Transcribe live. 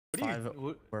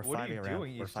what are you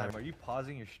doing We're each time? Are you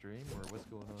pausing your stream or what's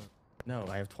going on? No,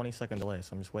 I have 20-second delay, so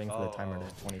I'm just waiting for the timer to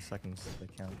 20 seconds so they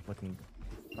count. Looking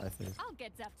 5 phase. I'll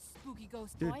get that spooky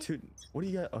ghost Dude, boy. what do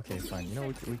you got? Okay, fine. You know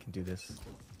what? We can do this.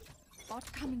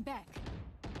 Bot coming back.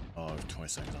 Oh, 20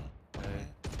 seconds on. Okay.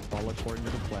 All according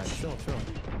to the plan. Chill.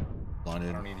 Blinded.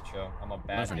 I don't need to chill. I'm a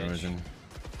bad For no bitch. reason.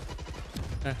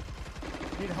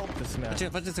 Need help this man. Put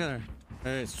it together.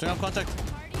 Hey, swing up contact.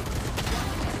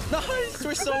 Nice!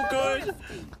 We're so good!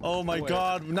 Oh my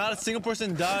god, not a single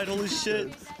person died. Holy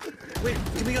shit. Wait,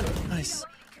 give me a gun. Nice.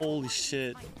 Holy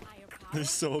shit. They're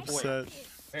so upset.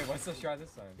 Hey, what's the strat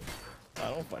this time? I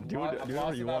don't do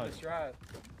whatever you want.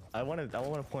 I want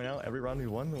to point out every round we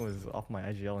won was off my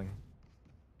IGLing.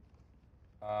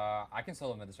 I can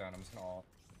solo mid this round. I'm just gonna ult.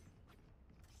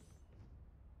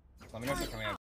 Let me know if they're coming out.